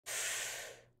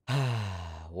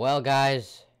Well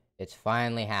guys, it's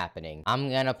finally happening. I'm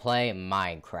gonna play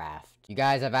Minecraft. You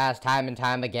guys have asked time and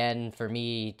time again for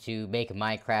me to make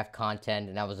Minecraft content,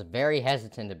 and I was very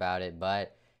hesitant about it,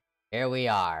 but here we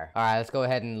are. Alright, let's go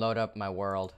ahead and load up my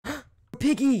world.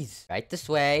 Piggies! Right this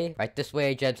way,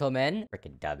 gentlemen.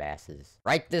 Freaking dumbasses.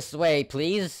 Right this way,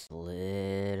 please. A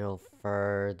little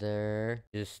further.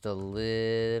 Just a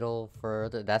little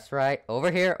further. That's right. Over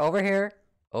here, over here.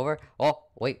 Over. Oh,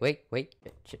 wait.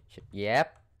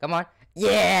 Yep. Come on.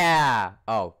 Yeah!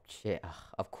 Oh, shit. Ugh,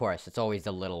 of course, it's always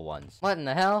the little ones. What in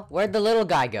the hell? Where'd the little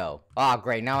guy go? Oh,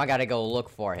 great. Now I gotta go look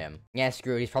for him. Yeah,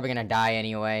 screw it. He's probably gonna die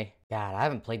anyway. God, I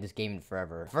haven't played this game in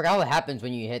forever. I forgot what happens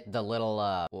when you hit the little,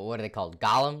 what are they called?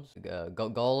 Golems?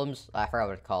 Golems? I forgot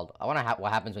what it's called. I wonder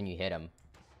what happens when you hit him.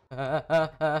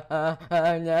 Yeah,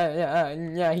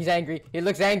 he's angry. He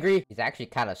looks angry. He's actually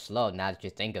kind of slow now that you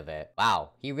think of it.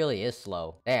 Wow, he really is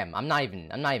slow. Damn, I'm not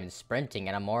even sprinting,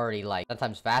 and I'm already like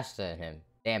sometimes faster than him.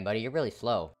 Damn, buddy, you're really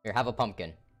slow. Here, have a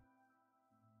pumpkin.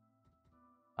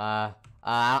 I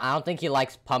don't think he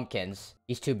likes pumpkins.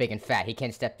 He's too big and fat. He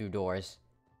can't step through doors.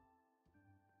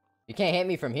 You can't hit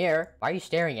me from here. Why are you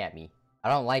staring at me? I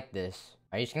don't like this.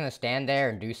 Are you just gonna stand there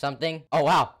and do something? Oh,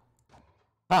 wow.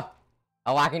 Huh.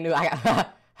 Oh, I can do-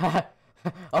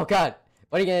 Oh, God.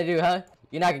 What are you gonna do, huh?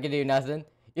 You're not gonna do nothing.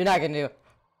 You're not gonna do-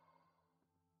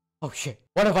 Oh, shit.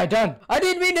 What have I done? I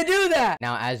didn't mean to do that!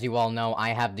 Now, as you all know, I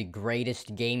have the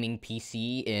greatest gaming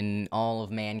PC in all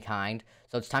of mankind.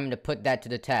 So it's time to put that to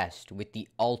the test with the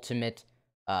ultimate,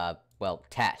 well,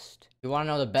 test. If you want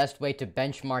to know the best way to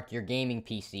benchmark your gaming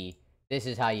PC, this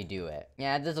is how you do it.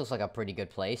 Yeah, this looks like a pretty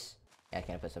good place. Yeah,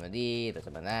 can I put some of these, put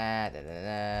some of that,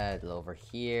 a little over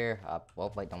here.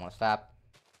 Well, wait, don't want to stop.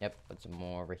 Yep, put some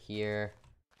more over here.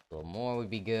 A little more would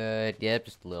be good. Yep,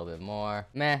 just a little bit more.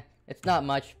 Meh, it's not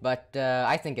much, but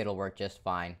I think it'll work just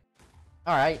fine.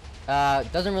 Alright,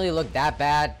 doesn't really look that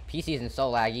bad. PC isn't so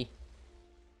laggy.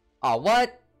 Oh,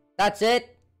 what? That's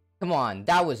it? Come on,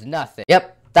 that was nothing.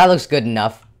 Yep, that looks good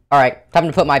enough. Alright, time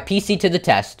to put my PC to the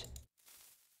test.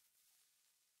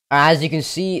 As you can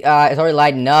see, it's already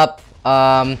lighting up.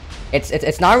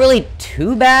 It's not really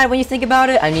too bad when you think about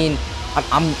it. I mean,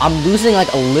 I'm losing like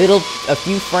a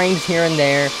few frames here and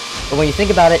there, but when you think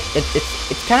about it,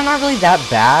 it's kind of not really that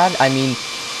bad. I mean,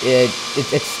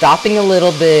 it's stopping a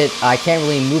little bit. I can't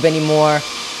really move anymore.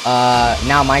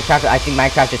 Now I think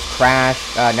Minecraft just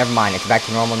crashed. Never mind, it's back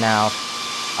to normal now.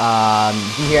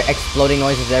 You can hear exploding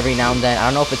noises every now and then. I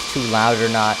don't know if it's too loud or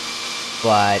not,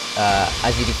 but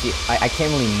as you can see, I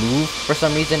can't really move for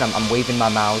some reason. I'm waving my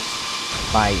mouse.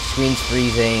 My screen's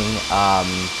freezing.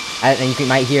 And you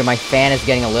might hear my fan is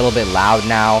getting a little bit loud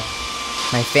now.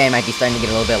 My fan might be starting to get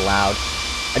a little bit loud.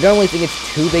 I don't really think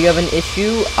it's too big of an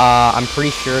issue. I'm pretty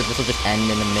sure this will just end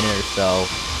in a minute or so.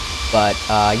 But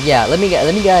yeah, let me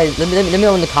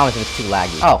know in the comments if it's too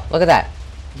laggy. Oh, look at that.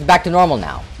 It's back to normal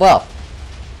now. Well,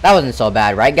 that wasn't so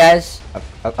bad, right, guys?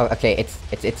 Okay,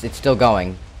 it's still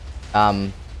going.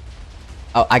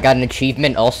 Oh, I got an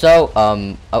achievement also.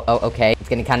 Okay. It's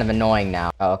getting kind of annoying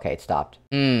now. Oh, okay, it stopped.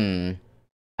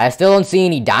 I still don't see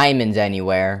any diamonds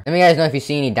anywhere. Let me guys know if you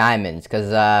see any diamonds,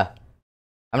 because,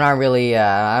 I'm not really,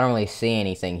 I don't really see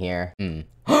anything here.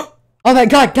 Oh my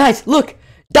god, guys, look!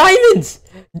 Diamonds!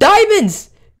 Diamonds!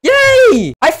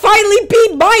 Yay! I finally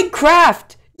beat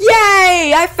Minecraft!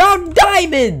 Yay! I found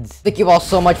diamonds! Thank you all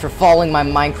so much for following my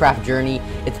Minecraft journey.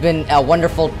 It's been a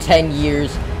wonderful 10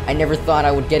 years. I never thought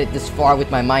I would get it this far with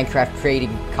my Minecraft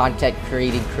content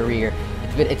creating career.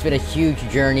 It's been a huge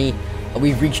journey.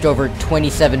 We've reached over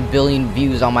 27 billion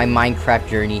views on my Minecraft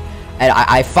journey. And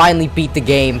I finally beat the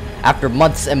game after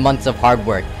months and months of hard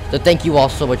work. So thank you all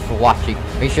so much for watching.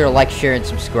 Make sure to like, share, and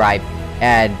subscribe.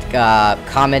 And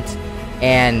comment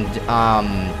and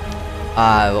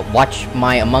watch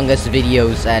my Among Us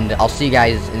videos. And I'll see you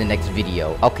guys in the next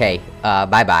video. Okay,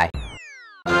 bye-bye.